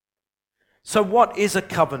So what is a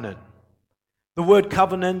covenant? The word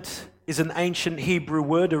covenant is an ancient Hebrew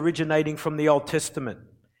word originating from the Old Testament.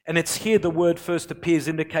 And it's here the word first appears,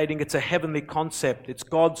 indicating it's a heavenly concept. It's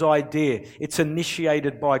God's idea. It's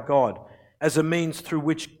initiated by God as a means through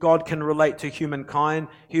which God can relate to humankind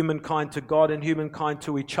to God, and humankind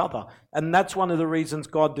to each other. And that's one of the reasons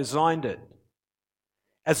God designed it,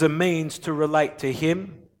 as a means to relate to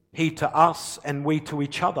Him, He to us, and we to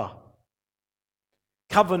each other.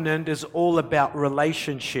 Covenant is all about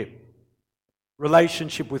relationship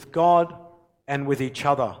with God and with each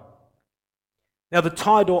other. Now, the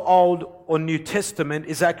title Old or New Testament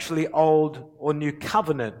is actually Old or New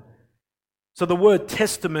Covenant. So the word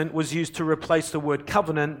testament was used to replace the word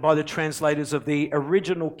covenant by the translators of the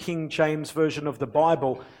original King James Version of the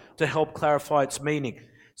Bible to help clarify its meaning.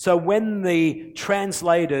 So when the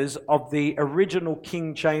translators of the original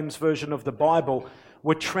King James Version of the Bible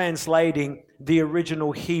were translating the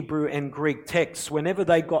original Hebrew and Greek texts, whenever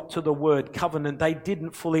they got to the word covenant, they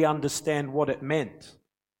didn't fully understand what it meant.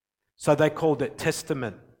 So they called it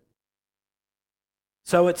testament.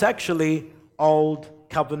 So it's actually Old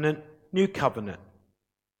Covenant, New Covenant.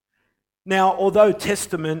 Now, although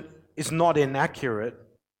testament is not inaccurate,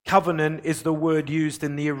 covenant is the word used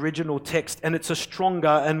in the original text, and it's a stronger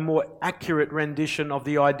and more accurate rendition of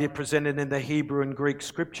the idea presented in the Hebrew and Greek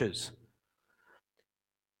scriptures.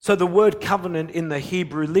 So the word covenant in the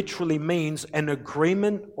Hebrew literally means an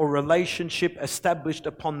agreement or relationship established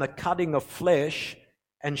upon the cutting of flesh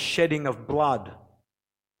and shedding of blood.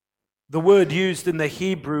 The word used in the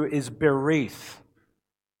Hebrew is berith.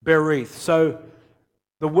 Berith. So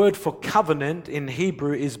the word for covenant in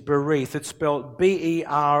Hebrew is berith. It's spelled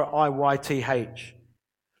B-E-R-I-Y-T-H,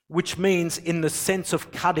 which means in the sense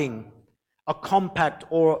of cutting, a compact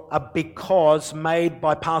or a because made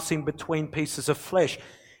by passing between pieces of flesh.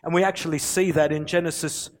 And we actually see that in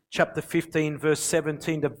Genesis chapter 15, verse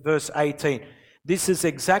 17 to verse 18. This is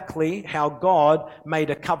exactly how God made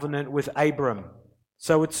a covenant with Abram.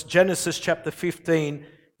 So it's Genesis chapter 15,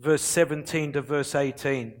 verse 17 to verse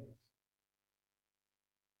 18.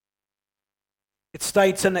 It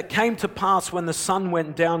states, "And it came to pass when the sun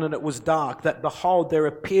went down and it was dark, that behold, there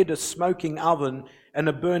appeared a smoking oven and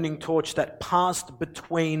a burning torch that passed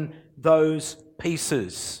between those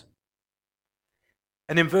pieces."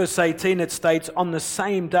 And in verse 18 it states, "On the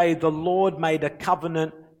same day the Lord made a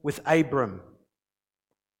covenant with Abram."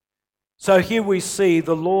 So here we see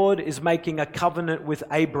the Lord is making a covenant with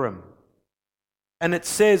Abram. And it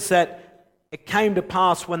says that it came to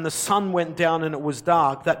pass when the sun went down and it was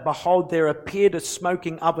dark, that behold, there appeared a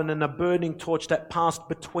smoking oven and a burning torch that passed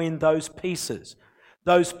between those pieces.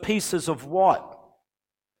 Those pieces of what?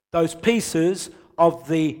 Those pieces of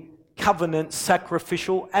the covenant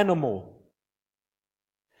sacrificial animal.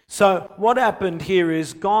 So what happened here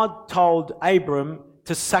is God told Abram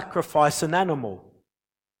to sacrifice an animal,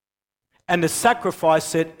 and to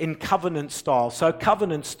sacrifice it in covenant style. So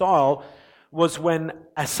covenant style was when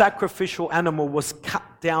a sacrificial animal was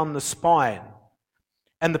cut down the spine,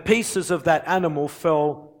 and the pieces of that animal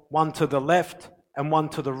fell one to the left and one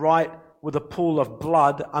to the right, with a pool of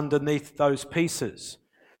blood underneath those pieces.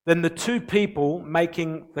 Then the two people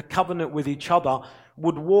making the covenant with each other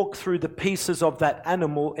would walk through the pieces of that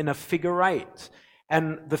animal in a figure eight.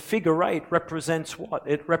 And the figure eight represents what?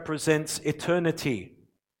 It represents eternity,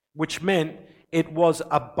 which meant it was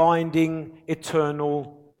a binding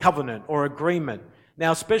eternal covenant or agreement.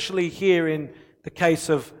 Now, especially here in the case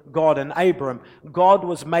of God and Abram, God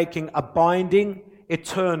was making a binding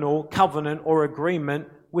eternal covenant or agreement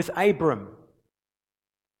with Abram.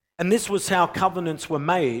 And this was how covenants were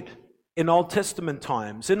made in Old Testament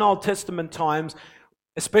times. In Old Testament times,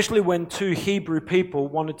 especially when two Hebrew people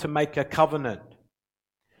wanted to make a covenant,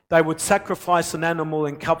 they would sacrifice an animal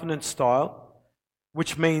in covenant style,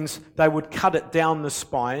 which means they would cut it down the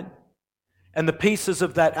spine, and the pieces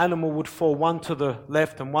of that animal would fall one to the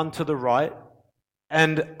left and one to the right,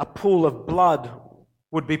 and a pool of blood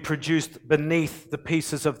would be produced beneath the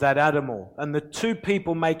pieces of that animal. And the two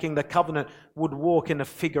people making the covenant would walk in a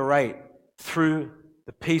figure eight through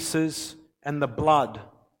the pieces and the blood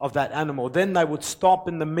of that animal. Then they would stop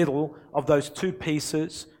in the middle of those two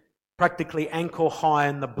pieces, practically ankle high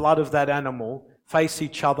in the blood of that animal, face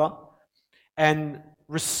each other, and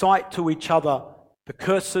recite to each other the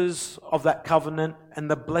curses of that covenant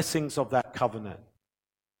and the blessings of that covenant.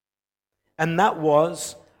 And that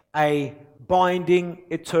was a binding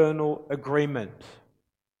eternal agreement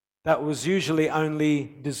that was usually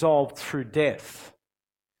only dissolved through death.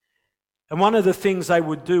 And one of the things they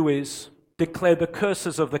would do is declare the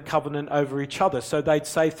curses of the covenant over each other. So they'd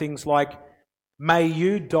say things like, "May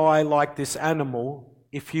you die like this animal,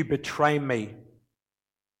 if you betray me.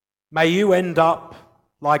 May you end up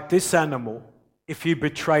like this animal if you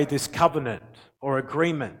betray this covenant or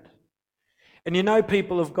agreement. And you know,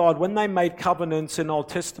 people of God, when they made covenants in Old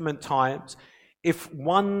Testament times, if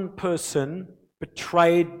one person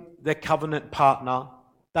betrayed their covenant partner,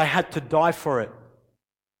 they had to die for it.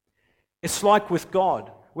 It's like with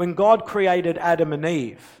God. When God created Adam and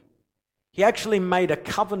Eve, He actually made a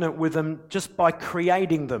covenant with them just by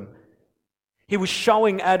creating them. He was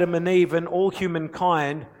showing Adam and Eve and all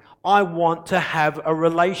humankind, I want to have a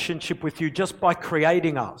relationship with you just by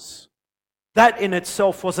creating us. That in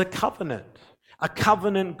itself was a covenant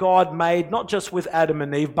God made not just with Adam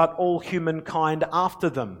and Eve, but all humankind after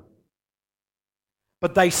them.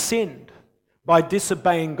 But they sinned by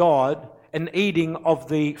disobeying God and eating of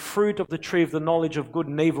the fruit of the tree of the knowledge of good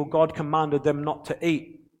and evil. God commanded them not to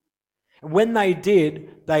eat. And when they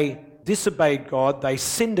did, they disobeyed God, they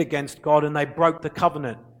sinned against God, and they broke the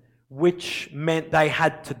covenant, which meant they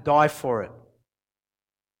had to die for it.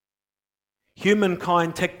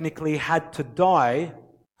 Humankind technically had to die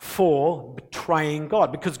for betraying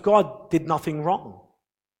God, because God did nothing wrong.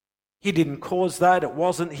 He didn't cause that. It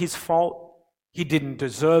wasn't His fault. He didn't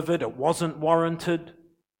deserve it. It wasn't warranted.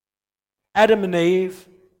 Adam and Eve,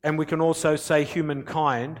 and we can also say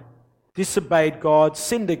humankind, disobeyed God,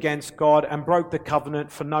 sinned against God, and broke the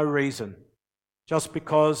covenant for no reason, just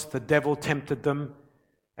because the devil tempted them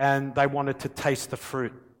and they wanted to taste the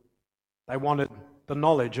fruit. They wanted the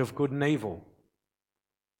knowledge of good and evil.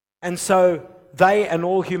 And so they and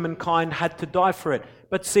all humankind had to die for it.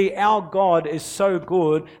 But see, our God is so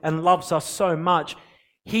good and loves us so much,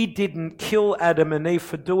 He didn't kill Adam and Eve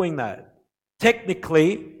for doing that.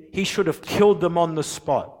 Technically, He should have killed them on the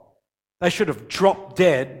spot. They should have dropped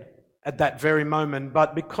dead at that very moment.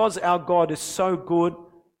 But because our God is so good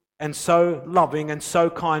and so loving and so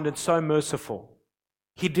kind and so merciful,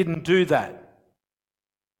 He didn't do that.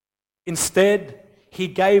 Instead, He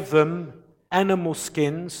gave them animal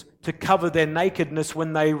skins to cover their nakedness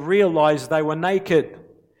when they realized they were naked.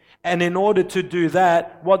 And in order to do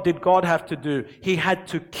that, what did God have to do? He had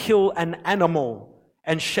to kill an animal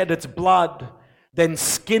and shed its blood, then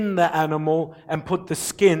skin the animal and put the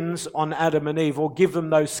skins on Adam and Eve, or give them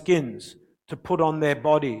those skins to put on their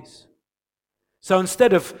bodies. So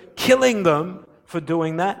instead of killing them for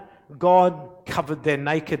doing that, God covered their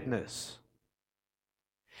nakedness.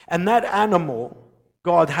 And that animal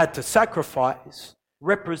God had to sacrifice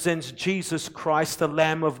represents Jesus Christ, the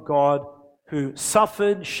Lamb of God, who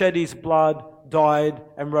suffered, shed His blood, died,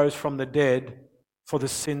 and rose from the dead for the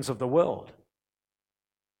sins of the world.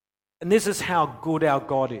 And this is how good our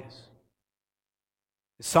God is.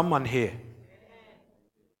 Is someone here?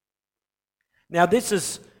 Now, this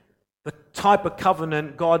is the type of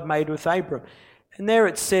covenant God made with Abram. And there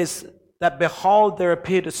it says that, behold, there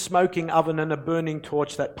appeared a smoking oven and a burning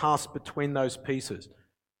torch that passed between those pieces.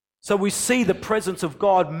 So we see the presence of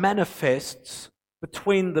God manifests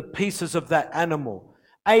between the pieces of that animal.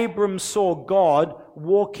 Abram saw God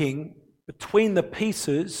walking between the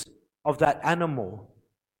pieces of that animal.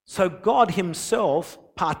 So God Himself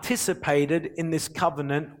participated in this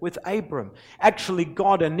covenant with Abram. Actually,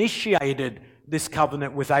 God initiated this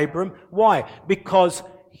covenant with Abram. Why? Because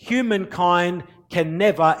humankind can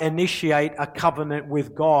never initiate a covenant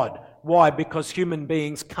with God. Why? Because human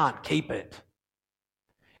beings can't keep it.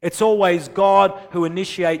 It's always God who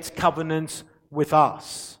initiates covenants with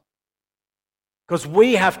us, because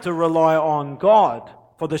we have to rely on God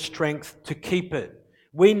for the strength to keep it.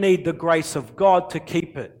 We need the grace of God to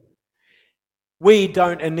keep it. We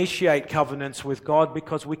don't initiate covenants with God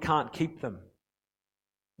because we can't keep them.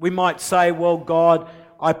 We might say, well, God,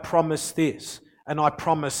 I promise this and I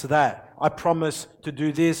promise that. I promise to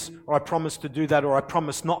do this, or I promise to do that, or I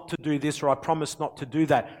promise not to do this, or I promise not to do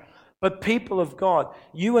that. But people of God,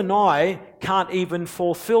 you and I can't even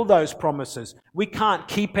fulfill those promises. We can't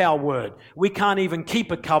keep our word. We can't even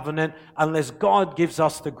keep a covenant unless God gives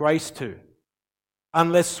us the grace to.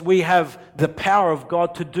 Unless we have the power of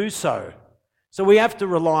God to do so. So we have to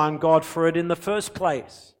rely on God for it in the first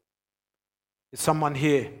place. Is someone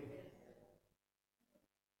here?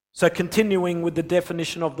 So continuing with the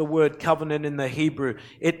definition of the word covenant in the Hebrew,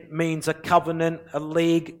 it means a covenant, a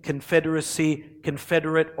league, confederacy,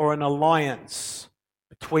 confederate, or an alliance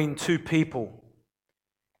between two people.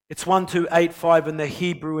 It's 1285 in the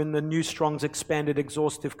Hebrew in the New Strong's Expanded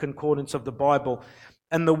Exhaustive Concordance of the Bible.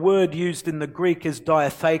 And the word used in the Greek is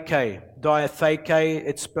diatheke. Diatheke,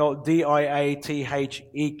 it's spelled D-I-A-T-H-E-K-E.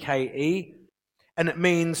 And it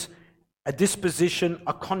means a disposition,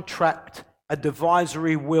 a contract, a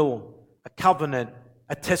divisory will, a covenant,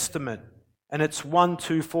 a testament, And it's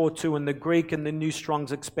 1242 in the Greek and the New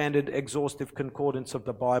Strong's Expanded Exhaustive Concordance of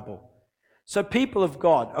the Bible. So people of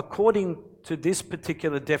God, according to this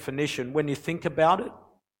particular definition, when you think about it,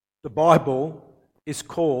 the Bible is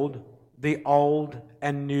called the Old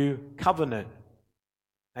and New Covenant.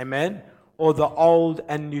 Amen? Or the Old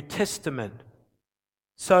and New Testament.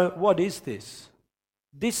 So what is this?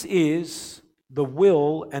 This is the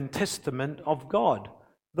will and testament of God.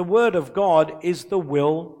 The Word of God is the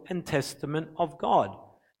will and testament of God.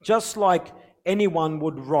 Just like anyone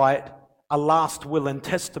would write a last will and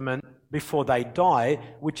testament before they die,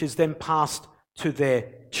 which is then passed to their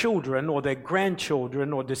children or their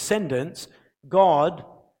grandchildren or descendants, God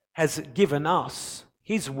has given us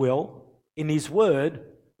His will in His Word.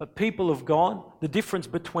 But people of God, the difference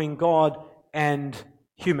between God and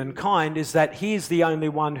humankind is that He is the only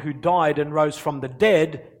one who died and rose from the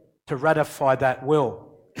dead to ratify that will.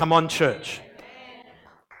 Come on, church.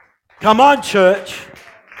 Come on, church.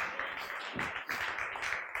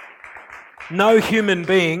 No human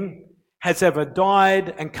being has ever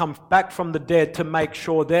died and come back from the dead to make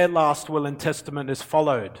sure their last will and testament is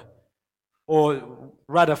followed or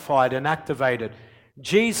ratified and activated.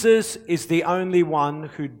 Jesus is the only one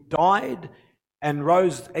who died and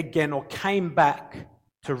rose again or came back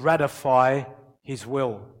to ratify His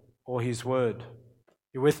will or His word.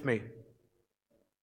 You with me?